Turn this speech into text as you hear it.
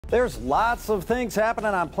There's lots of things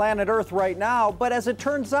happening on planet Earth right now, but as it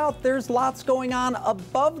turns out, there's lots going on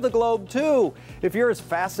above the globe too. If you're as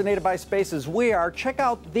fascinated by space as we are, check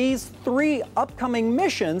out these 3 upcoming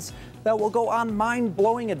missions that will go on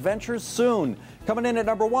mind-blowing adventures soon. Coming in at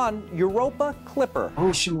number 1, Europa Clipper.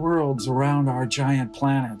 Ocean worlds around our giant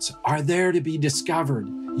planets are there to be discovered.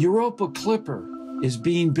 Europa Clipper is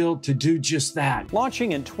being built to do just that.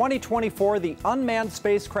 Launching in 2024, the unmanned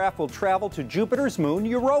spacecraft will travel to Jupiter's moon,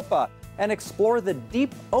 Europa, and explore the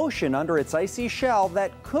deep ocean under its icy shell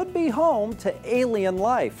that could be home to alien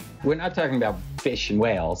life. We're not talking about fish and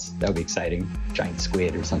whales. That would be exciting, giant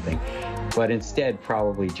squid or something. But instead,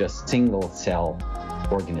 probably just single-cell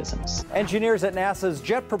organisms. Engineers at NASA's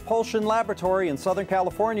Jet Propulsion Laboratory in Southern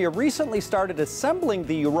California recently started assembling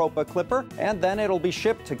the Europa Clipper, and then it'll be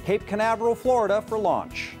shipped to Cape Canaveral, Florida for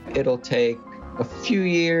launch. It'll take a few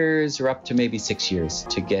years or up to maybe 6 years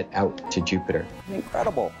to get out to Jupiter.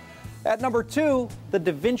 Incredible. At number 2, the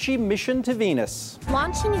Da Vinci mission to Venus.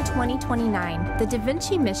 Launching in 2029, the Da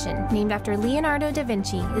Vinci mission, named after Leonardo da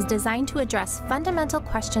Vinci, is designed to address fundamental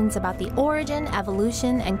questions about the origin,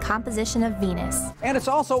 evolution, and composition of Venus. And it's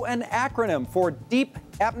also an acronym for Deep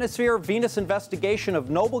Atmosphere Venus Investigation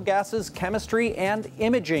of Noble Gases, Chemistry, and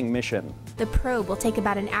Imaging Mission. The probe will take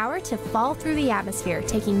about an hour to fall through the atmosphere,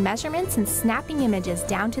 taking measurements and snapping images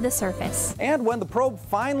down to the surface. And when the probe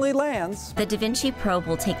finally lands, the Da Vinci probe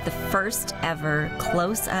will take the first ever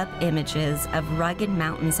close-up images of rugged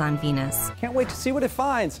mountains on Venus. Can't wait to see what it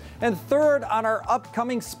finds. And third on our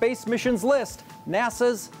upcoming space missions list,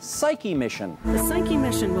 NASA's Psyche mission. The Psyche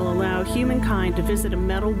mission will allow humankind to visit a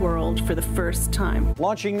metal world for the first time.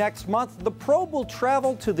 Launching next month, the probe will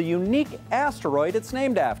travel to the unique asteroid it's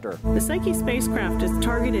named after. The Psyche spacecraft is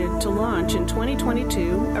targeted to launch in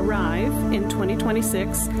 2022, arrive in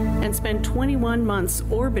 2026, and spend 21 months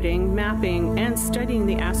orbiting, mapping, and studying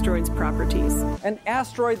the asteroid's properties. An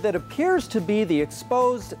asteroid that appears to be the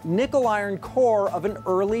exposed nickel-iron core of an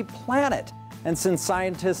early planet. And since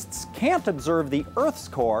scientists can't observe the Earth's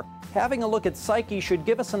core, having a look at Psyche should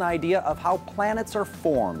give us an idea of how planets are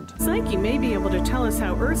formed. Psyche may be able to tell us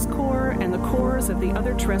how Earth's core and the cores of the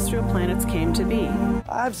other terrestrial planets came to be.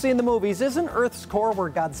 I've seen the movies. Isn't Earth's core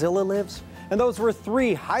where Godzilla lives? And those were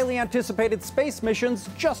 3 highly anticipated space missions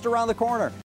just around the corner.